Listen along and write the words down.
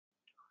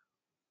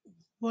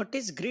What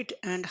is grid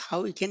and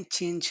how we can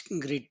change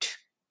grid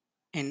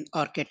in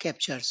OrCAD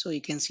capture? So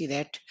you can see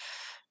that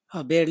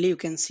barely you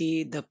can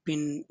see the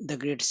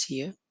grids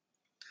here.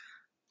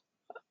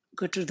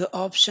 Go to the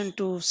option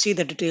to see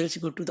the details.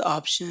 Go to the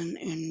option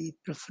in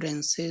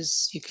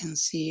preferences. You can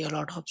see a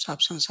lot of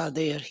options are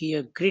there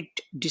here. Grid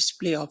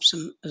display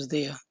option is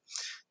there.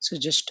 So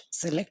just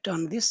select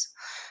on this.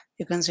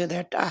 You can say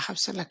that I have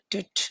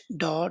selected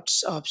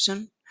dots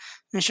option.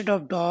 Instead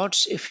of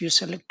dots, if you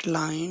select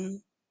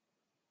line,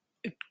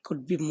 it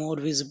could be more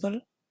visible.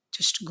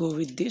 Just go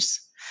with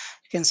this.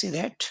 You can see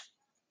that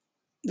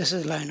this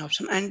is line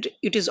option and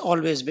it is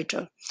always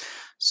better.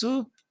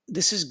 So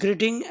this is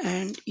gridding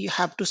and you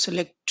have to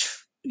select,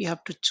 you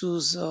have to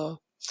choose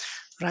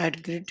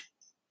right grid.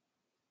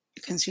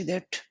 You can see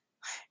that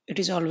it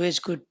is always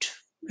good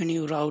when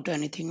you route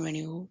anything, when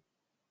you,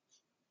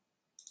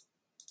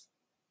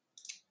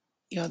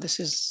 yeah,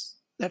 this is,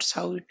 that's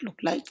how it look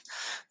like.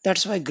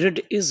 That's why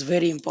grid is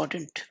very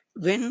important.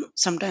 When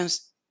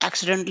sometimes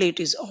accidentally it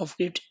is off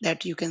grid,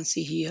 that you can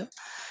see here,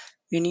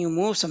 when you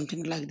move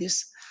something like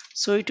this,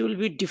 so it will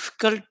be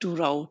difficult to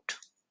route.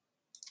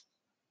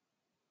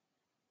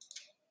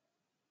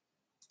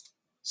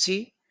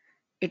 See,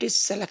 it is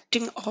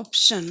selecting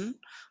option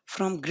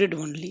from grid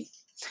only,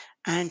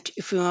 and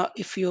if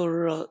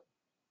your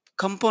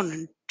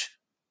component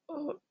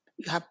uh,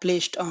 you have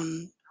placed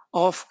on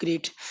off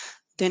grid,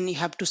 then you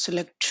have to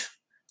select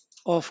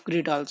off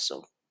grid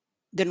also,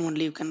 then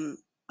only you can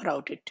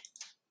route it.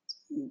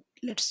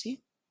 Let's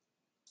see,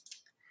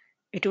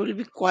 it will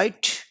be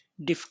quite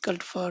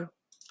difficult for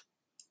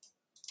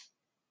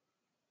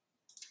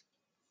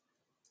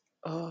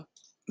uh,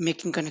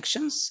 making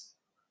connections.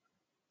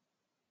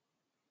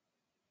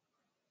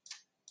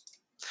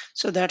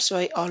 So that's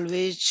why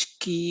always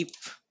keep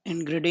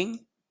in gridding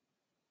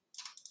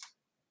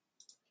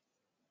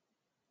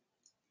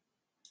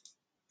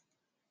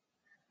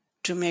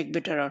to make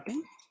better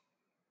routing.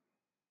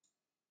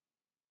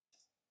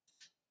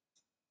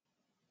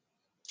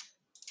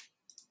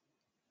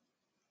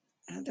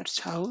 And that's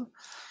how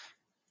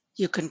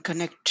you can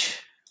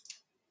connect.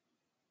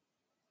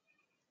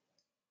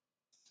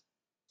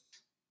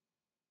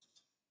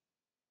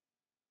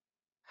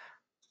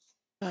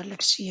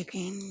 Let's see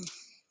again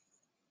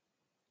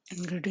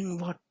in gridding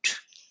what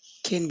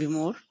can be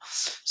more.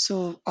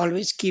 So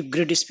always keep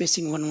grid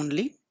spacing one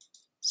only.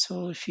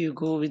 So if you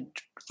go with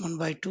 1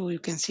 by 2, you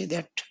can see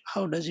that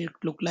how does it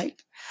look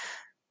like.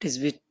 It is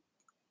with,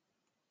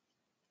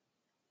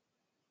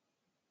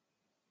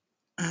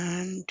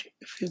 and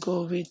if you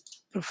go with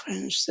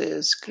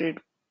preferences grid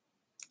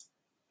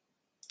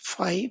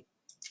 5,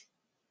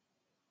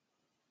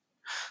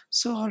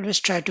 so always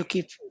try to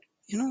keep,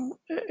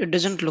 it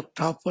doesn't look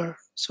proper,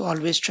 so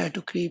always try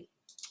to keep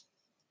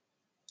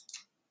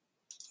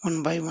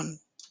 1 by 1.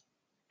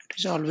 It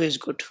is always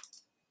good.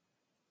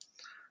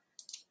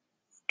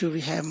 Do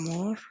we have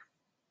more?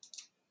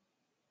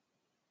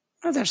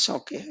 No, that's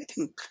okay. I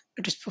think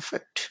it is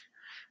perfect.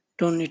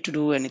 Don't need to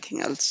do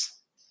anything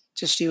else.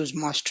 Just use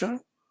master.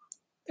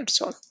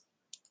 That's all.